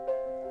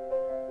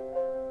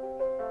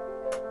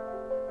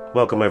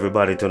Welcome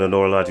everybody to the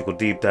Neurological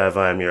Deep Dive.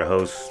 I am your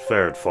host,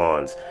 Ferret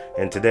Fawns,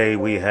 and today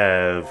we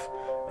have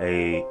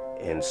a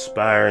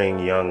inspiring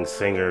young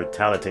singer,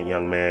 talented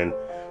young man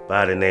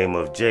by the name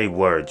of Jay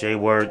Word. Jay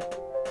Word,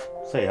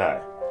 say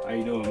hi. How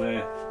you doing,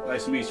 man?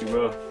 Nice to meet you,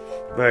 bro.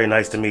 Very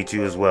nice to meet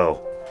you as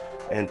well.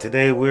 And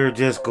today we're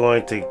just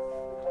going to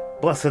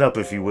bust it up,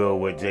 if you will,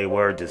 with Jay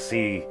Word to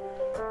see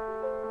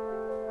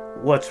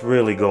what's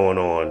really going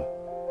on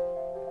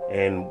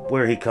and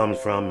where he comes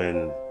from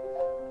and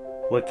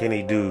what can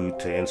he do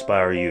to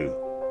inspire you.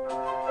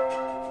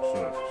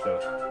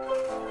 Sure.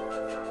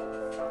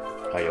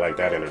 How you like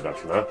that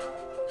introduction, huh?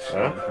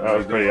 That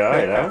was pretty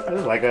alright, huh? It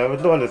was like I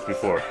was doing this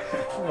before.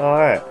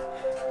 Alright.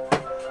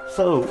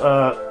 So,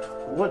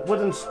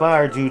 what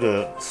inspired you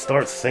to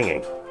start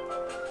singing?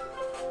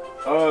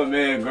 Oh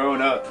man,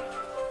 growing up,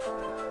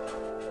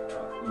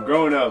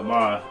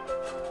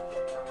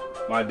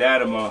 my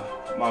dad and my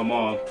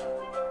mom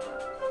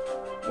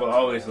well,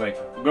 always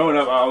growing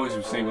up. I always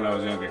would sing when I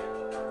was younger.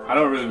 I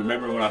don't really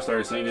remember when I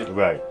started singing,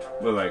 Right.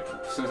 but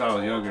since I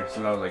was younger,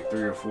 since I was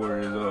 3 or 4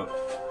 years old,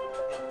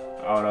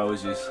 I would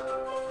always just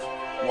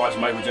watch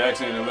Michael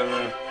Jackson in the living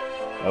room.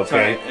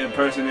 Okay. Try to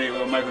impersonate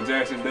what Michael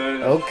Jackson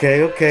does.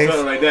 Okay.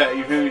 Something like that.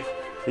 You feel me?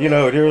 You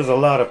know, there was a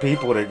lot of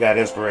people that got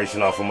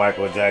inspiration off of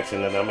Michael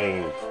Jackson, and I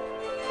mean,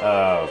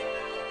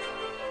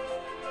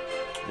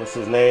 what's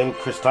his name?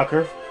 Chris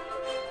Tucker?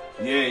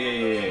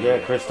 Yeah.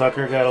 Chris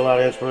Tucker got a lot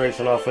of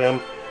inspiration off him.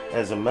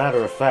 As a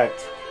matter of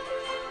fact,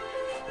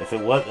 I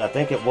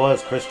think it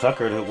was Chris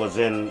Tucker that was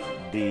in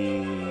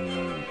the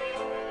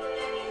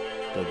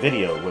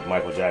video with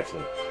Michael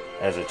Jackson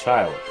as a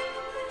child.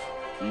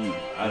 I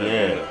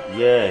didn't know.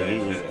 Yeah, he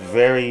was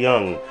very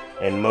young,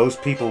 and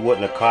most people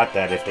wouldn't have caught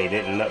that if they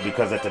didn't know,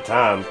 because at the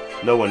time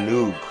no one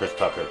knew Chris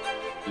Tucker.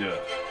 Yeah.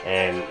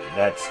 And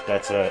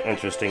that's an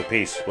interesting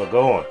piece. Well,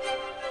 go on.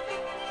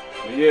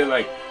 But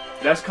yeah,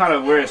 that's kind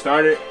of where it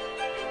started.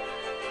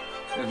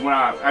 Is when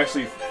I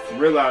actually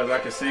realized I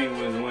could sing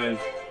was when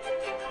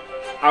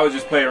I would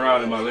just play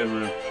around in my living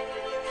room.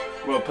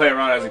 Well, play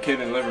around as a kid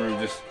in the living room,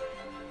 just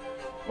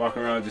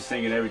walking around, just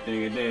singing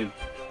everything. And then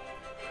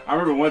I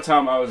remember one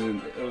time it was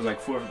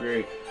 4th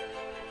grade.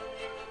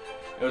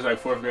 It was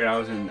 4th grade. I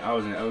was in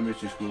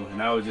elementary school, and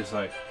I would just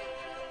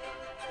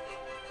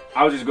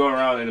go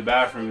around in the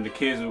bathroom, and the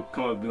kids would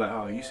come up and be like,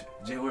 "Oh,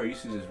 Jay Word, you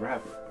should just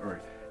rap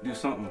or do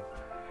something."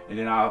 And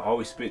then I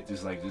always spit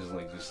just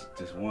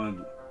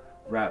one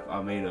rap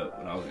I made up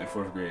when I was in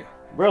 4th grade.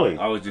 Really?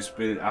 I would just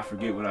spit it. I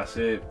forget what I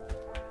said,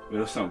 but it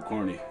was something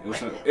corny.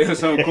 It was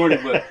something corny,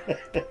 but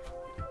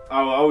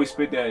I would always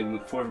spit that in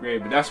 4th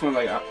grade. But that's when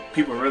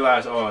people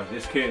realized, oh,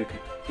 this kid,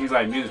 he's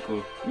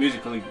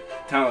musically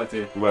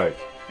talented. Right.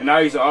 And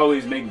I used to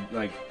always be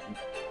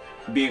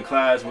in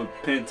class with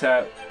pen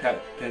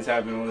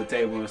tapping on the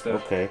table and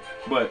stuff. Okay.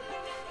 But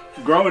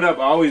growing up,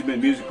 I always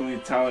been musically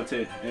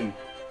talented and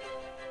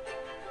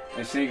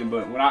singing.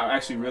 But when I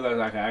actually realized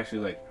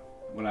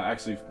when I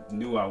actually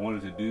knew I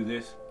wanted to do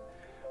this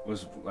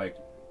was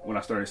when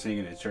I started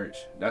singing in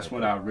church. That's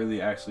when I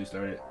really actually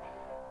started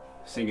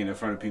singing in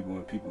front of people,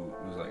 and people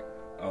was like,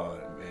 "Oh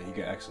man, he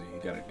got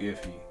a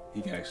gift.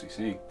 He can actually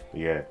sing."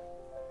 Yeah.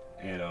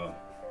 And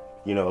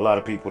you know, a lot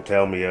of people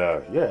tell me,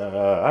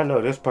 I know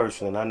this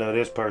person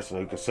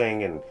who can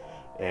sing, and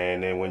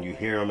then when you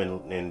hear them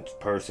in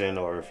person,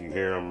 or if you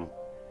hear them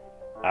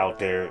out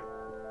there,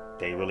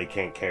 they really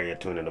can't carry a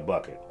tune in the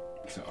bucket.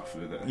 So I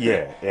feel that.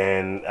 Yeah,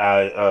 and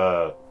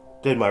I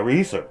did my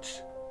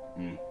research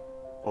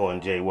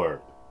on Jay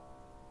Word,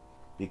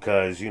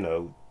 because, you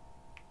know,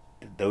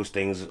 those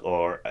things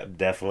are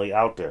definitely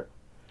out there.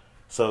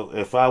 So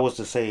if I was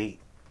to say,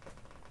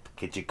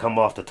 could you come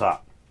off the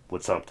top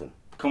with something?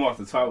 Come off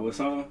the top with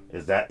something?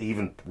 Is that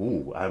even...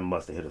 Ooh, I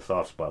must have hit a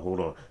soft spot. Hold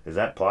on. Is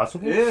that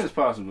possible? Yeah, it's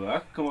possible. I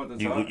can come off the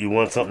top. You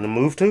want something to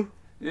move to?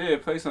 Yeah,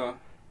 play something.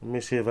 Let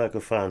me see if I can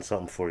find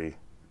something for you.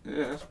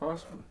 Yeah, that's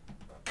possible.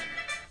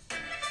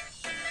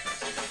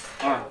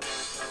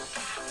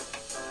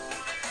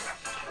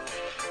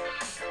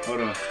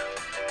 Hold on.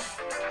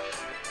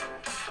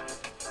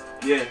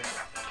 Yeah.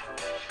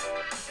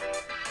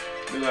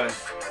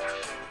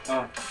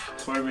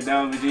 Swerving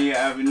down Virginia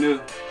Avenue.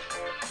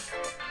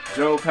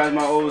 Drove past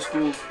my old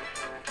school.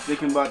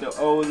 Thinking about the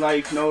old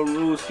life, no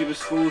rules. Skipping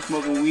school,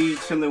 smoking weed,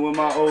 chilling with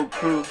my old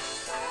crew.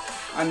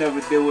 I never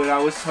did what I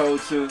was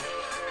told to.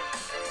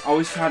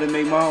 Always try to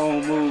make my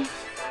own moves.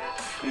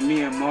 And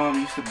me and mom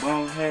used to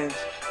bone heads.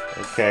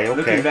 Okay.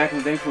 Looking back,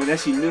 I'm thankful that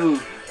she knew.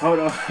 Hold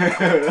on.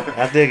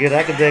 I dig it.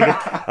 I can dig it.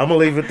 I'm going to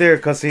leave it there,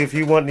 because see, if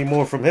you want any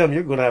more from him,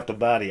 you're going to have to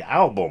buy the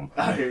album.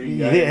 I hear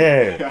you.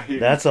 Yeah.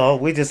 That's all.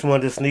 We just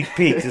wanted a sneak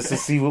peek just to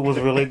see what was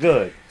really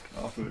good.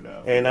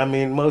 And I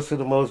mean, most of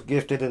the most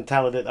gifted and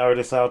talented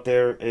artists out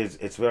there,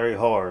 it's very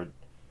hard.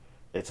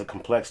 It's a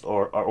complex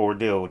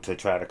ordeal to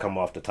try to come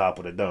off the top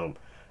of the dome.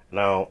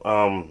 Now,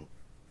 I'm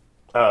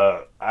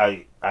not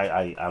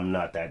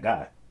that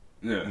guy.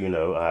 Yeah. You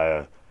know,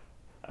 I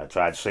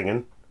tried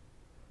singing,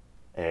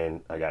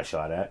 and I got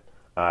shot at.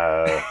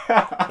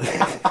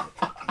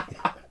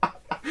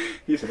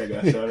 He said I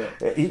got shot up.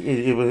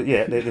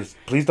 It was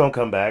please don't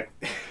come back.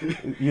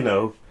 You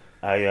know,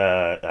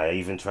 I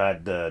even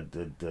tried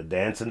the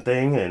dancing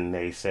thing, and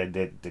they said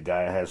that the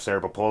guy has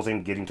cerebral palsy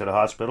and getting to the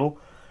hospital.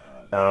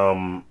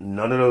 None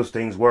of those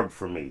things worked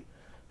for me,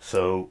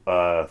 so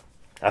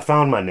I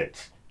found my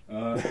niche,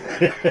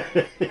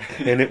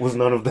 and it was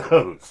none of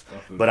those.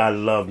 But I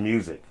love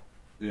music.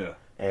 Yeah.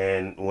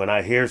 And when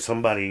I hear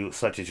somebody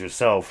such as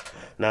yourself,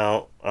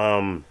 now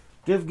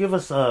give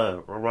us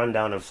a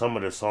rundown of some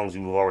of the songs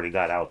you've already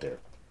got out there.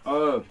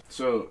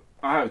 So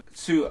I have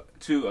two.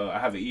 I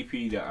have an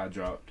EP that I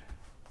dropped,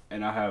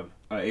 and I have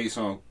an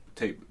 8-song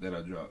tape that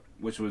I dropped,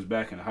 which was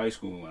back in high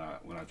school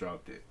when I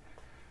dropped it,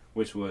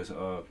 which was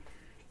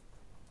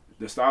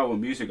the style of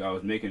music I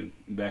was making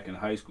back in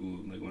high school.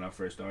 Like when I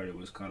first started,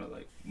 was kind of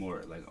like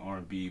more like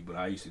R&B, but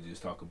I used to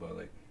just talk about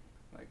like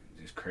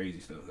just crazy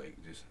stuff, like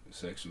just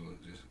sexual,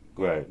 just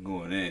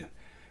going in.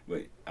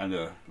 But I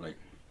know, like,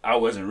 I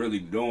wasn't really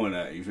doing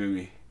that. You feel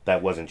me?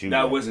 That wasn't you.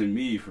 That wasn't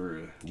me for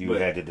real. You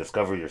had to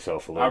discover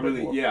yourself a little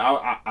bit more.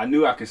 Yeah, I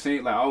knew I could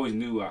sing. Like I always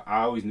knew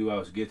I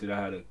was gifted.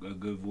 I had a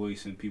good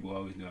voice, and people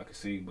always knew I could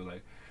sing. But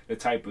like the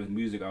type of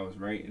music I was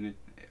writing,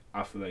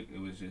 I feel like it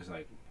was just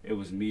like it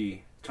was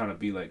me trying to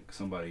be like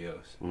somebody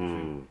else.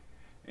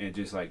 And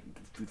just like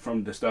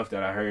from the stuff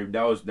that I heard,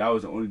 that was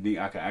the only thing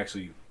I could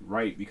actually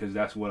write, because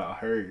that's what I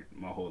heard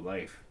my whole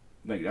life.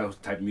 Like that was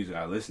the type of music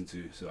I listened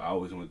to, so I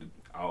always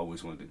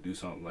wanted to do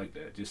something like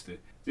that, just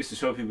to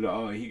show people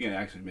that he can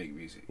actually make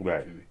music.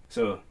 Right.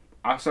 So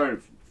I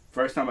started.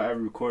 First time I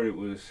ever recorded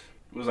was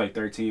like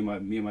 13.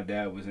 Me and my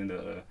dad was in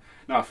the.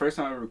 First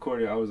time I ever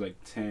recorded, I was like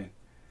 10.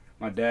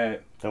 My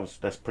dad.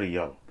 That's pretty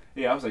young.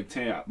 Yeah, I was like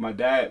 10. My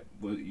dad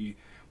was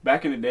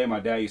back in the day. My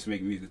dad used to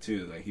make music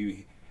too. Like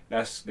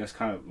that's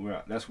kind of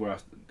where I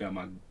got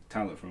my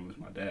talent from, was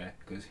my dad,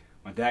 because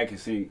my dad can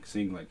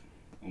sing like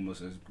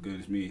almost as good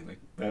as me, like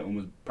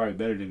almost probably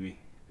better than me.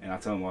 And I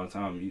tell him all the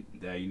time,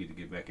 Dad, you need to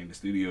get back in the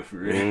studio for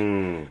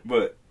real.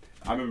 But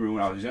I remember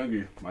when I was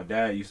younger, my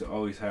dad used to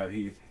always have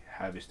his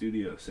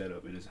studio set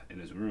up in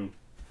his room,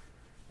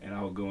 and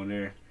I would go in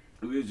there.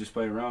 We would just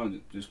play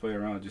around, just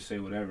say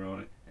whatever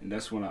on it. And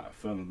that's when I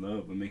fell in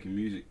love with making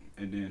music.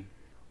 And then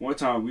one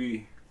time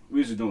we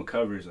was just doing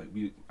covers. Like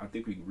I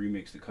think we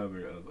remixed the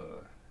cover of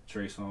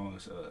Trey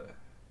Songz.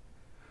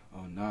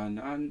 Oh nah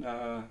nah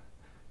nah.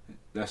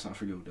 That's I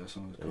forget what that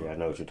song is called. Yeah, I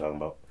know what you're talking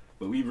about.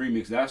 But we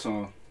remixed that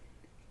song,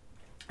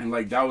 and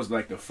like that was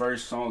like the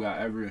first song I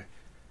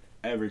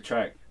ever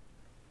tracked.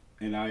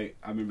 And I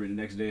remember the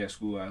next day at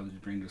school, I was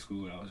just bringing it to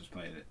school and I was just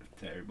playing it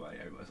to everybody.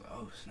 Everybody was like,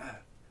 "Oh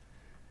snap!"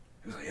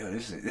 It was like, "Yo,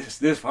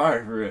 this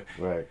fire for real."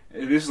 Right.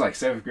 And this is like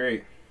 6th,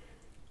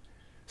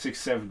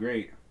 7th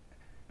grade.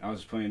 I was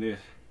just playing this,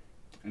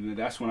 and then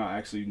that's when I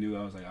actually knew.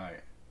 I was like, "All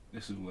right,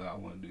 this is what I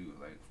want to do.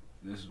 Like,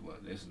 this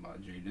is my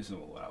dream. This is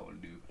what I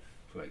want to do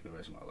for like the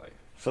rest of my life."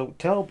 So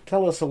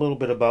tell us a little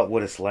bit about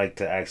what it's like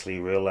to actually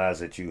realize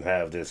that you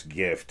have this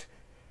gift,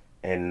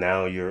 and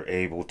now you're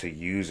able to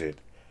use it,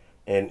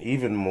 and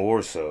even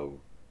more so,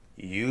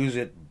 use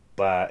it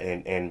by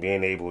and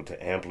being able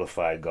to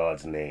amplify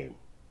God's name.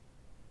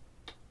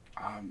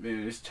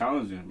 Man, it's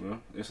challenging, bro.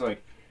 It's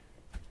like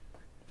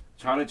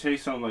trying to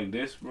chase something like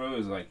this, bro.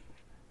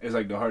 It's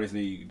like the hardest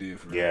thing you can do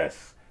for real.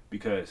 Yes.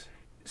 Because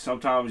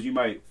sometimes you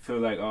might feel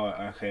like, oh,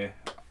 okay,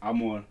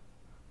 I'm on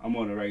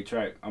the right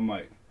track.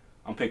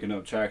 I'm picking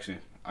up traction.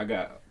 I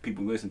got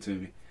people listening to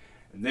me.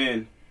 And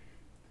then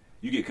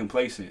you get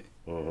complacent.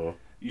 Mm-hmm.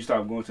 You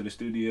stop going to the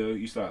studio.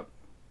 You stop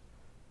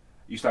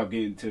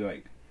getting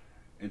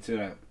into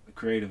that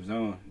creative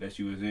zone that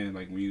you was in,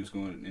 like when you was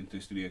going into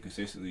the studio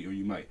consistently,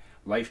 or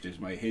life just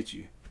might hit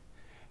you,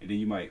 and then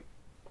you might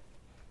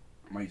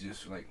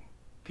just like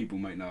people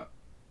might not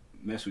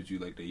mess with you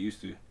like they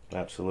used to.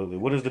 Absolutely.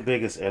 What is the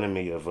biggest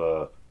enemy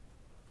of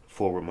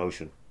forward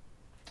motion?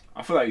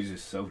 I feel like it's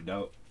just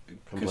self-doubt,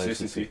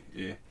 consistency,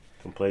 yeah,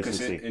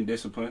 complacency, and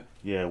discipline.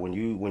 Yeah, when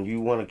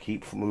you want to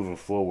keep moving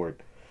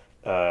forward,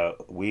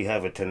 we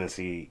have a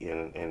tendency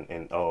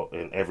in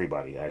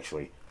everybody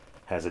actually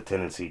has a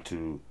tendency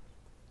to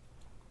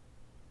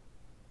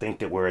think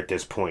that we're at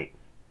this point,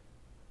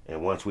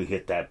 and once we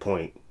hit that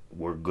point,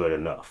 we're good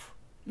enough.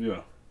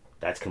 Yeah.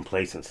 That's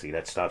complacency.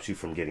 That stops you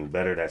from getting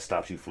better. That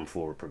stops you from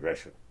forward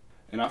progression.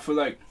 And I feel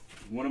like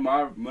one of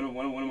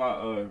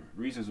my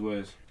reasons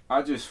was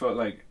I just felt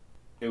like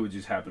it would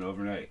just happen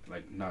overnight.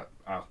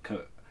 I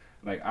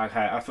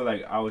feel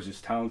like I was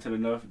just talented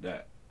enough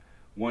that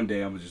one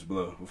day I'm gonna just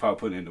blow without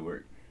putting in the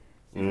work.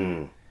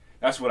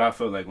 That's what I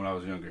felt like when I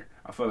was younger.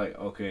 I felt like,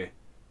 okay,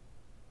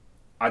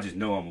 I just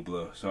know I'm gonna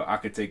blow, so I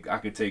could take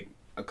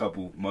a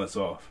couple months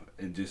off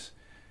and just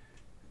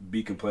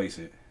be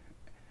complacent.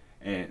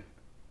 And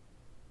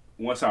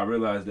once I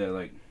realized that,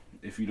 like,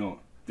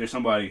 there's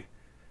somebody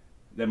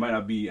that might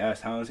not be as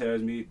talented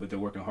as me, but they're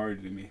working harder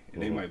than me,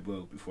 and they might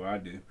blow before I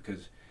do,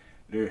 because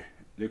they're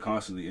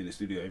constantly in the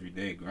studio every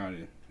day,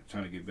 grinding,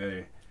 trying to get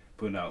better,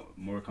 putting out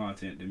more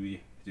content than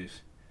me,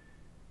 just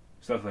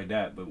stuff like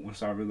that. But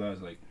once I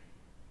realized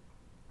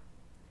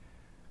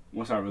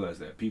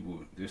that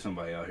there's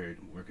somebody out here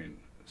working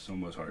so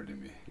much harder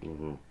than me.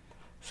 Mm-hmm.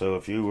 So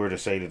if you were to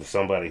say to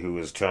somebody who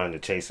is trying to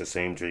chase the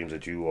same dreams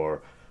that you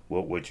are,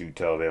 what would you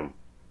tell them?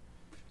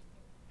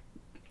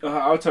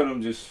 I'll tell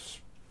them just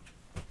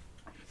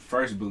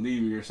first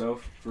believe in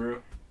yourself, for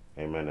real.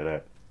 Amen to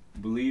that.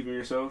 Believe in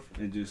yourself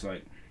and just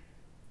like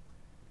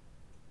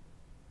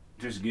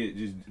just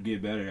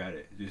get better at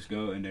it. Just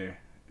go in there,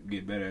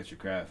 get better at your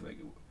craft. Like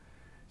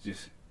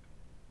just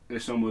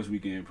there's so much we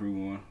can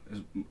improve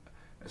on.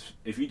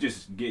 If you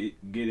just get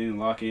in,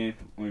 lock in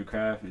on your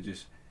craft and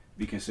just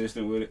be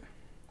consistent with it,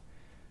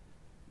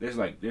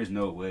 there's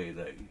no way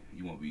that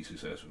you won't be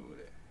successful with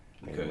it.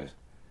 Because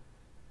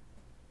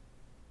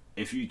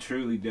if you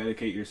truly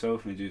dedicate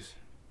yourself and just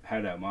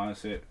have that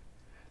mindset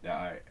that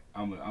all right,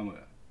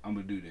 I'm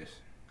gonna do this,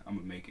 I'm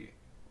gonna make it,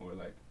 or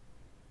like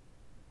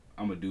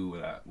I'm gonna do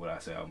what I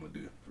say I'm gonna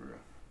do, for real.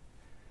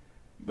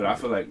 But I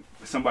feel like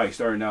somebody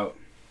starting out,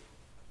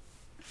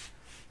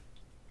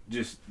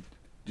 just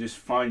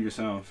find your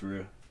sound, for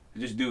real.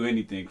 Just do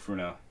anything for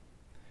now.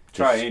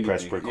 Try anything.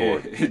 Press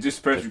record. Yeah,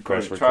 just press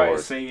record. Try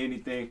say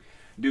anything.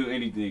 Do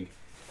anything.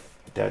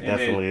 That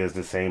definitely is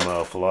the same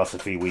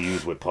philosophy we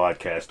use with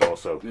podcasts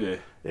also. Yeah.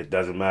 It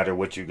doesn't matter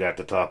what you got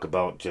to talk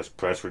about. Just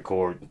press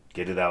record,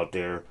 get it out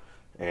there,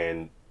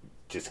 and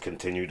just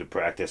continue to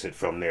practice it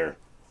from there.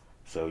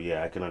 So,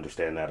 yeah, I can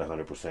understand that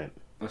 100%.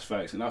 That's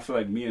facts. And I feel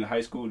like me in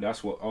high school,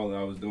 that's all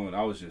I was doing.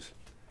 I was just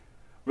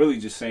really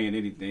just saying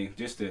anything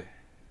just to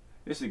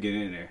get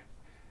in there.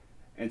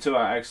 Until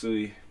I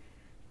actually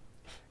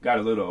got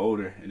a little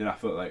older, and then I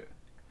felt like,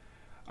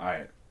 all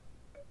right,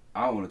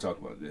 I don't want to talk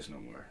about this no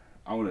more.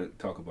 I want to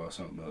talk about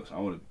something else. I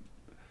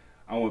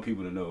want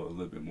people to know a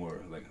little bit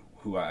more, like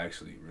who I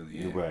actually really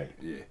am. Right.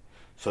 Yeah.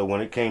 So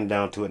when it came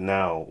down to it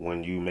now,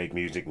 when you make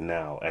music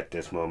now, at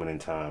this moment in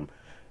time,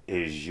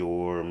 is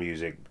your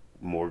music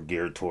more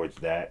geared towards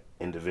that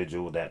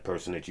individual, that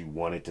person that you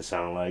want it to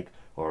sound like,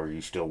 or are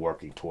you still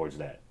working towards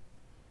that?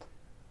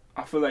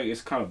 I feel like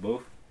it's kind of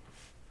both.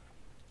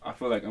 I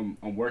feel like I'm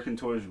working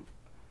towards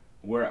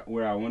where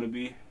I want to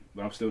be,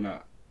 but I'm still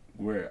not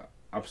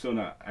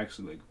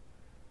actually like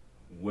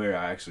where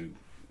I actually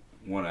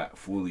want to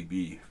fully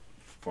be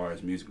as far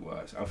as music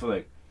wise. I feel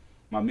like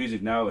my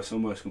music now is so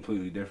much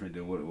completely different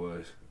than what it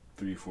was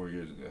 3-4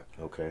 years ago.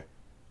 Okay.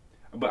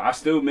 But I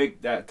still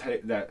make that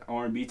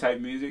R&B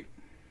type music.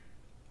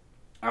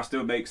 I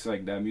still make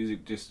like that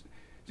music just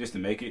to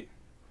make it,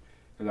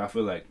 because I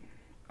feel like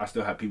I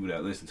still have people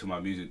that listen to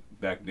my music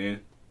back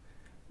then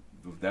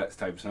with that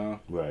type of sound.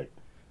 Right.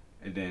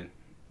 And then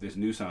this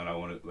new sound I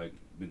want to like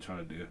been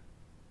trying to do.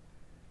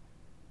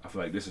 I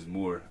feel like this is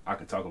more, I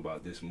can talk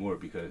about this more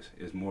because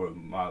it's more of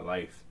my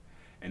life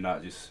and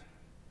not just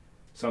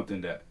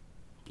something that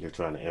you're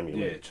trying to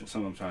emulate. Yeah,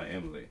 something I'm trying to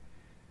emulate.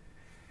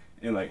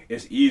 And like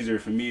it's easier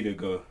for me to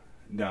go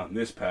down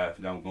this path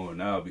that I'm going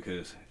now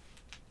because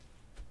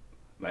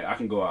like I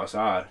can go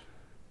outside,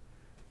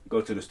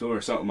 go to the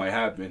store, something might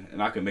happen,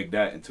 and I can make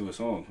that into a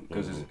song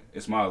because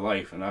it's my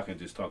life, and I can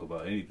just talk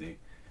about anything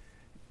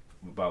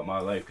about my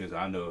life because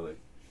I know like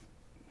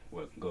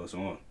what goes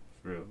on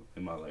for real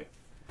in my life.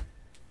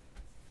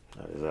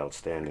 That is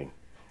outstanding.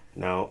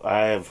 Now,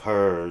 I have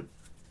heard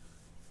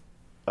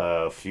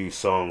a few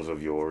songs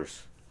of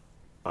yours.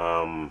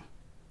 I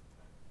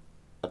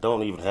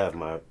don't even have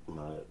my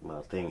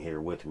thing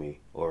here with me,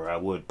 or I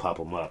would pop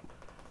them up.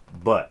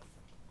 But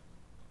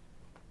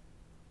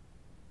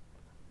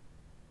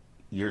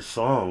your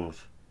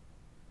songs,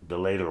 the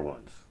later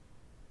ones,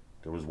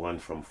 there was one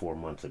from 4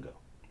 months ago.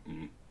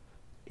 Mm-hmm.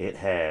 It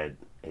had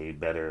a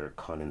better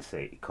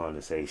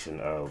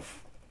condensation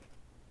of,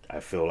 I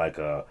feel like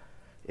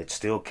it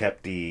still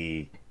kept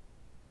the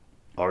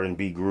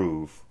R&B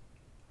groove,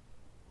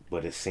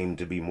 but it seemed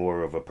to be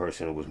more of a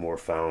person who was more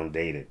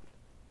founded.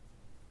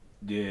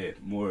 Yeah,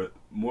 more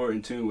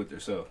in tune with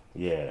yourself.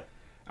 Yeah.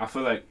 I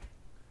feel like,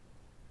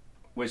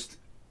 which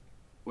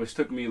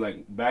took me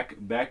like back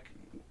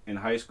in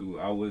high school.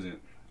 I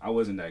wasn't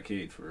that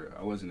kid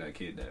I wasn't that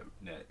kid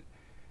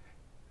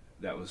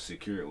that was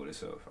secure with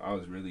itself. I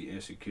was really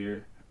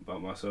insecure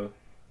about myself,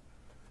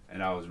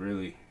 and I was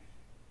really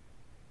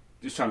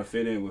just trying to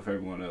fit in with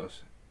everyone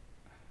else.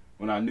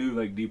 When I knew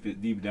like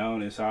deep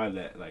down inside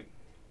that like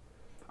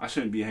I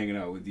shouldn't be hanging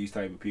out with these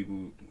type of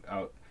people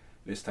out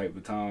this type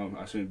of time.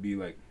 I shouldn't be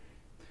like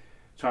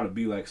trying to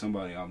be like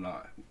somebody I'm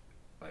not.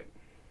 Like,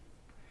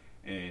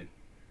 and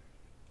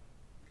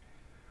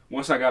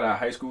once I got out of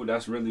high school,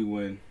 that's really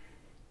when.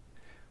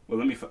 Well,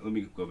 let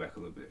me go back a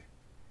little bit.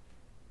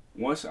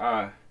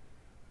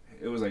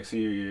 It was like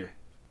senior year.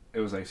 I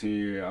was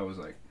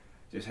like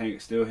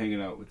still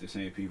hanging out with the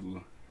same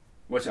people,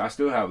 which I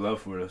still have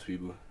love for those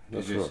people.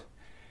 It's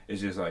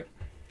just like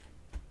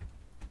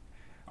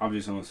I'm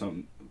just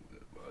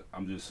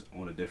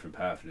on a different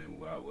path than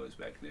what I was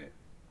back then.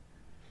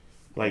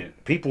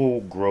 Like,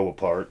 people grow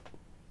apart,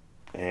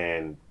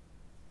 and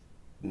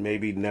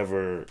maybe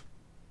never,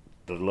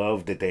 the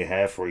love that they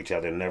have for each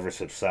other never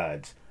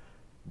subsides,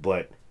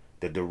 but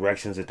the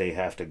directions that they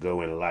have to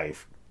go in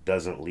life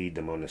doesn't lead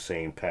them on the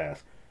same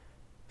path.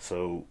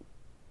 So,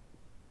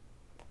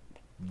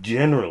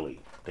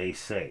 generally, they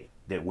say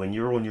that when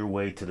you're on your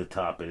way to the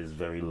top, it is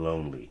very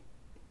lonely.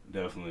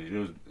 Definitely,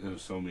 there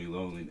was so many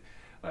lonely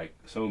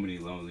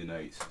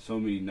nights, so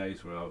many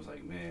nights where I was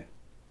like, man,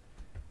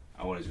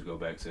 I want to just go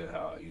back to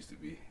how I used to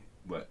be,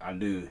 but I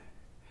do,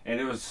 and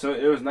it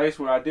was nice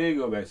where I did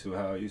go back to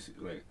how I used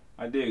to, like,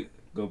 I did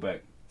go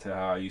back to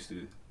how I used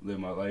to live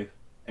my life,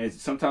 and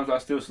sometimes I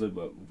still slip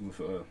up with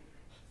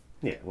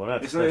yeah, well,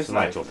 that's a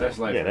natural thing. That's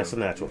life. Yeah, that's a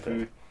natural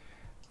thing.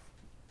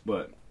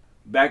 But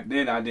back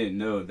then, I didn't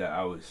know that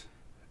I was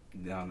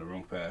down the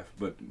wrong path.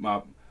 But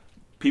my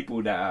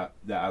people that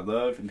I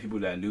loved and people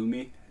that knew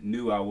me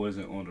knew I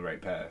wasn't on the right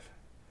path.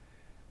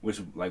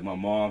 Which, like, my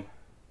mom,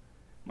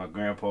 my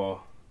grandpa,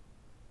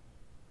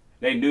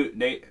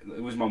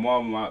 it was my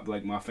mom,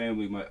 my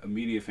family, my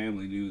immediate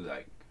family knew,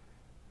 like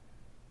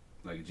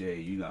Jay,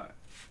 you're not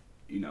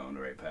on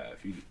the right path.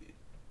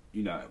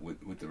 You're not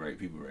with the right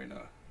people right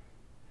now.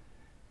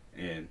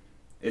 And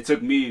it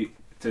took me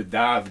to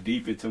dive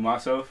deep into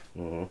myself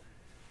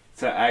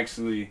to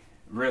actually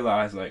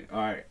realize, like, all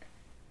right,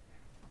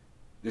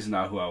 this is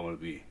not who I want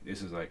to be.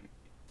 This is, like,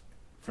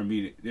 for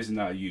me, this is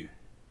not you.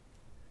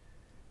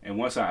 And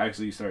once I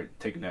actually start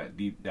taking that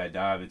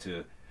dive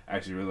into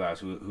actually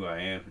realize who I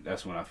am,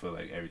 that's when I feel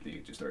like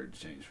everything just started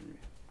to change for me.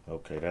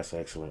 Okay, that's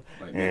excellent.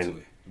 Like, and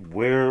mentally.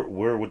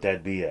 Where would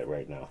that be at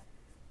right now?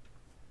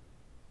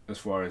 As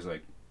far as,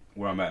 like,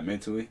 where I'm at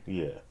mentally?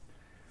 Yeah.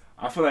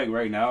 I feel like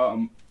right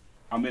now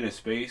I'm in a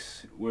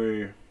space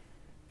where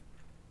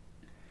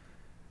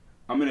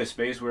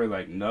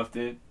like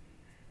nothing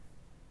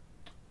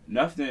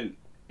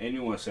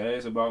anyone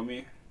says about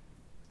me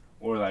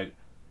or like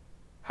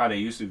how they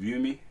used to view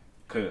me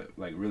could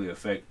like really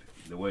affect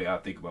the way I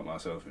think about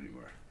myself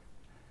anymore.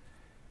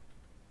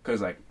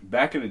 Cause like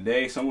back in the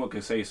day, someone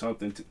could say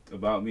something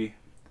about me,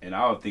 and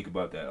I would think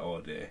about that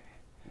all day.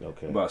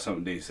 Okay. About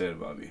something they said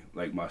about me,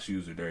 like my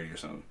shoes are dirty or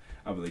something.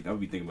 I'll be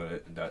thinking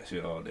about that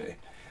shit all day.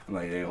 I'm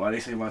like, damn, why they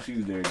say my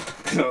shoes dirty?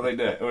 Something like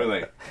that, or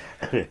like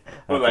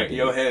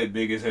your head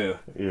big as hell.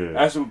 Yeah.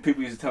 That's what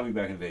people used to tell me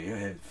back in the day. Your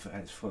head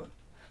fat as fuck,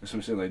 or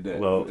some shit like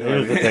that. Well,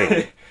 here's the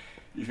thing.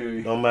 You feel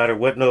me? No matter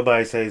what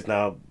nobody says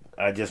now,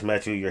 I just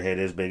met you. Your head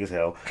is big as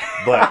hell,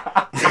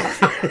 but.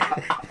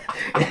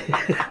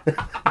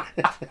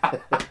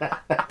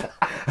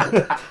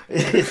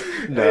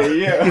 No,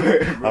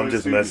 yeah. I'm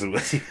just messing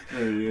with you.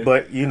 Yeah.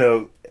 But you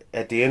know,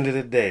 at the end of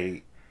the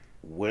day,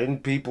 when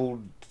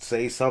people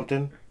say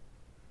something,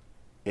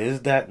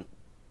 is that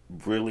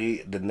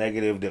really the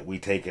negative that we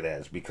take it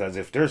as? Because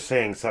if they're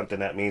saying something,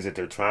 that means that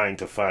they're trying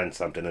to find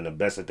something, and the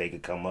best that they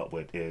could come up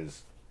with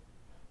is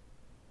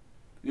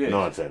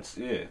nonsense.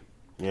 Yeah.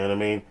 You know what I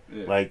mean?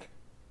 Yeah. Like,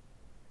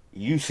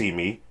 you see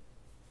me,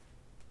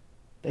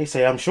 they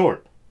say I'm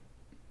short.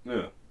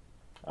 Yeah.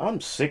 I'm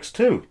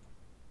 6'2".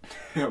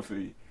 I feel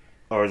you.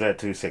 Or is that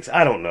 2'6"?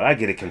 I don't know. I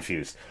get it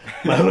confused.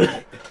 Probably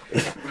like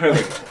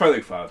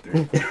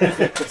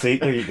 5'3". See,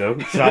 there you go.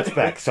 Shots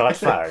back.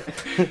 Shots fired.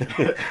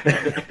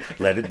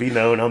 Let it be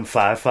known I'm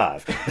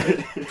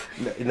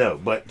 5'5". No,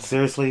 but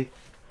seriously,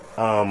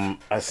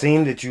 I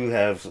seen that you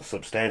have a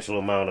substantial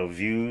amount of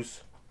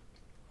views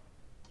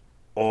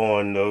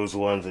on those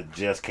ones that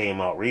just came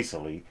out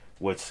recently,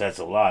 which says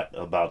a lot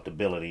about the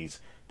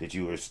abilities that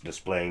you were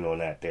displaying on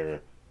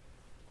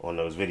on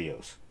those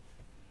videos.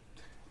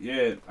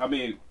 Yeah, I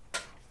mean,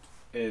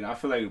 and I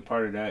feel like a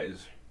part of that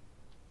is,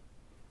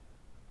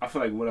 I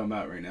feel like what I'm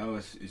at right now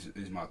is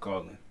my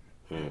calling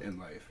in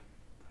life.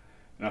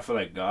 And I feel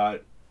like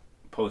God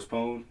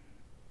postponed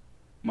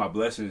my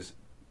blessings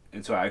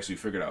until I actually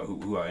figured out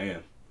who I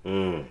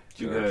am.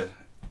 Because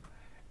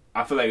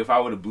I feel like if I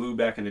would have blew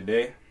back in the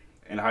day,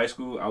 in high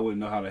school, I wouldn't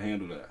know how to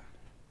handle that.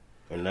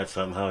 And that's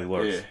something how he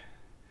works. Yeah.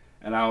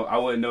 And I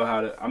wouldn't know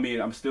how to, I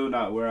mean, I'm still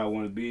not where I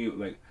want to be.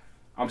 Like,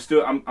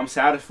 I'm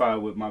satisfied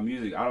with my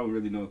music. I don't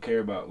really care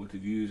about with the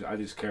views. I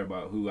just care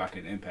about who I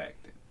can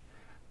impact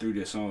through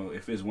this song.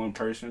 If it's one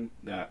person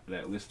that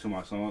listens to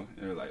my song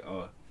and they're like,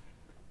 oh,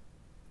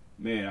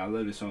 man, I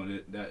love this song.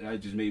 That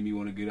just made me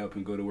want to get up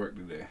and go to work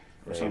today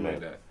or something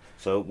like that.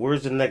 So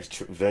where's the next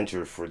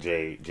venture for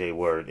Jay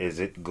Word? Is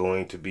it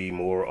going to be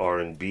more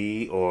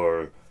R&B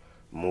or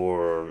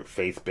more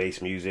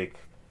faith-based music,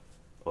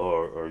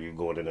 or are you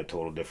going in a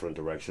total different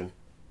direction?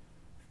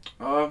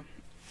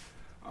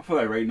 I feel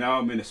like right now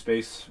I'm in a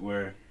space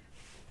where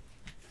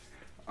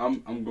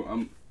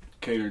I'm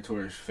catering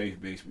towards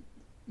faith-based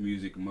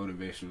music,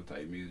 motivational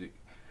type music.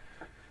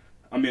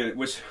 I mean,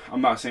 which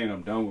I'm not saying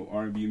I'm done with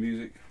R&B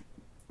music,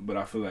 but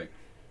I feel like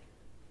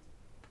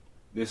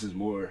this is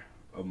more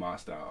of my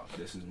style.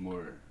 This is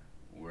more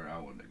where I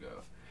want to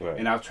go. Right.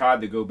 And I've tried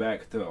to go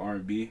back to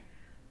R&B.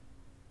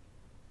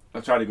 I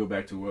tried to go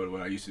back to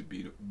what I used to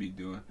be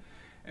doing,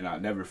 and I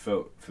never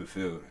felt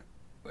fulfilled,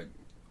 like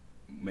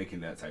making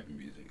that type of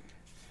music.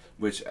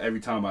 Which every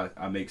time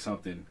I make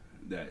something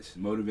that's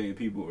motivating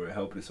people or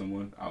helping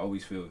someone, I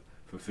always feel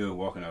fulfilled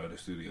walking out of the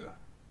studio.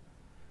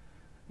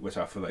 Which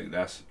I feel like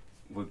that's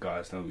what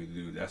God's telling me to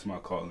do. That's my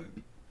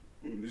calling.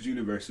 This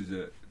universe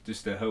is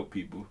just to help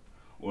people,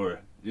 or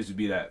just to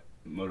be that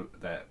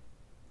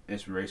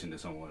inspiration to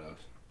someone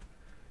else.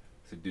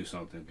 to do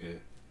something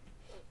good.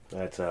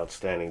 That's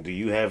outstanding. Do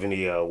you have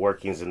any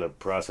workings in the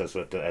process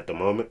at the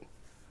moment?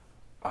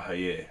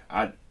 Yeah,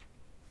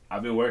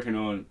 I've been working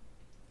on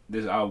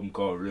this album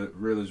called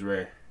Real is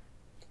Rare.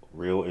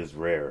 Real is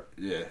Rare.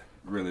 Yeah,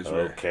 Real is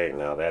Rare. Okay,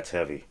 now that's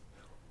heavy.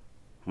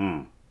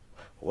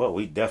 Well,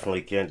 we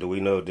definitely can't. Do we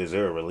know? Is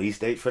there a release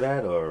date for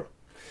that, or?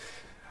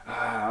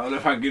 I don't know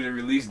if I can get a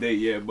release date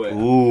yet, but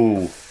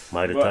Ooh,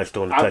 might have touched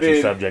on a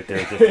touchy subject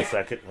there just a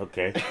second.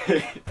 Okay.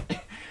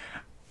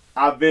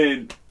 I've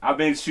been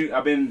shooting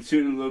a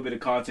little bit of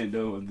content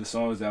though of the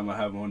songs that I'm gonna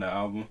have on the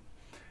album,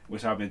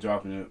 which I've been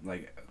dropping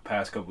like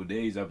past couple of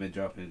days. I've been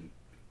dropping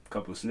a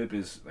couple of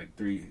snippets, like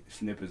 3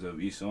 snippets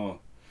of each song.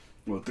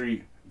 Well,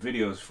 3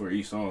 videos for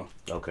each song.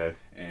 Okay.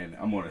 And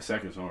I'm on the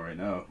second song right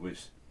now,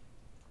 which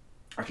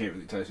I can't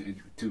really touch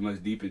too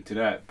much deep into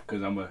that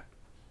because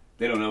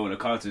they don't know when the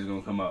content's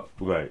gonna come out.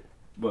 Right.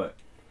 But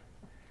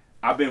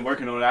I've been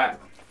working on that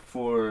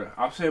for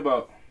I'll say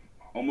about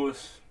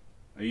almost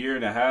a year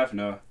and a half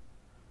now.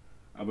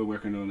 I've been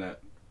working on that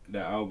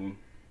album,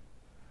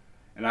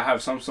 and I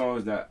have some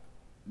songs that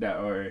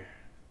are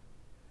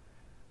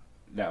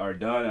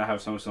done. And I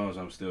have some songs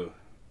I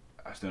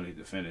still need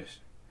to finish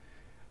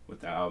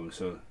with the album.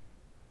 So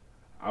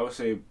I would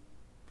say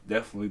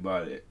definitely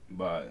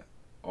by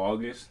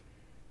August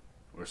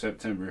or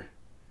September.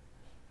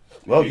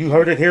 Well, you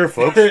heard it here,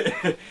 folks.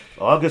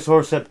 August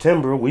or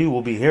September, we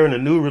will be hearing a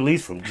new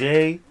release from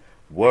Jay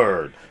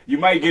Word. You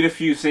might get a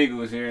few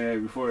singles here and there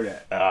before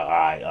that.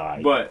 Aye.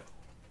 But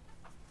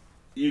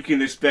you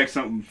can expect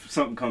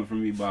something coming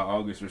from me by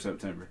August or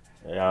September.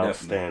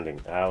 Outstanding.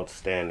 Definitely.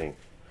 Outstanding.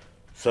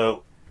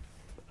 So,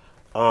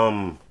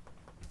 how's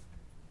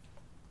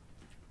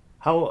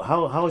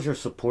your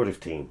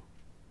supportive team?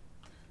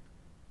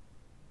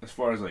 As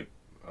far as like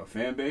a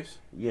fan base?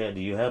 Yeah,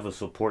 do you have a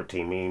support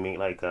team? Meaning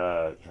like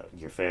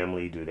your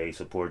family, do they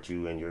support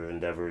you in your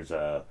endeavors?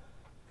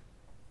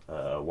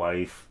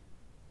 Wife,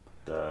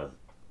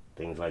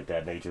 things like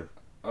that nature?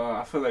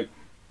 I feel like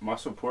my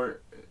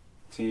support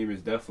team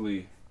is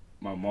definitely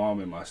my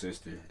mom and my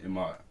sister and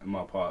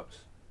my pops.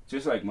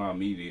 Just like my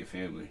immediate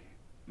family.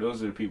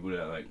 Those are the people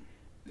that like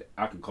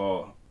I can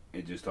call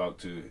and just talk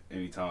to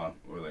anytime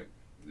or like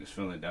just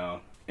feeling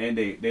down. And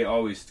they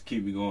always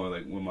keep me going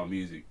like with my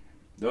music.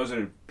 Those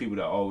are the people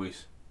that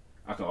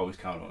I can always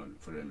count on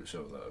for them to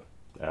show love.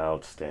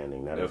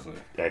 Outstanding. That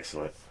Definitely. is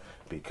excellent.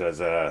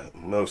 Because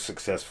most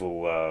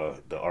successful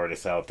the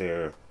artists out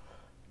there,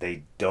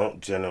 they don't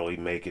generally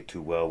make it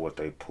too well with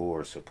a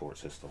poor support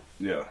system.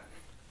 Yeah.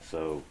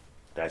 So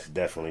that's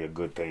definitely a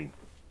good thing.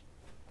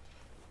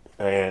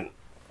 And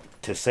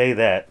to say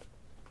that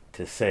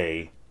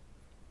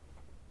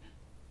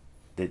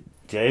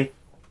Jay,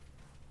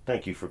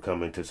 thank you for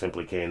coming to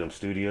Simply K&M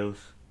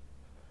Studios.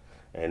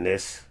 And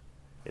this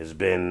has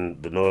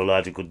been the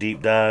Neurological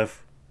Deep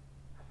Dive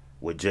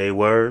with Jay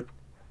Word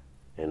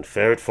and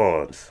Ferret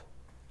Fawns.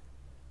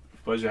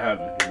 Pleasure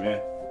having me,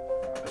 man.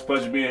 It's a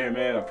pleasure being here,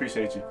 man. I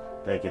appreciate you.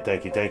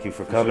 Thank you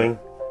for coming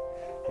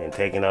and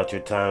taking out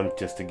your time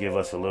just to give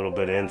us a little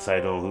bit of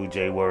insight on who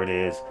Jay Word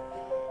is.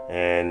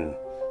 And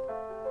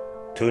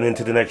tune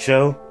into the next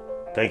show.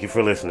 Thank you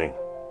for listening.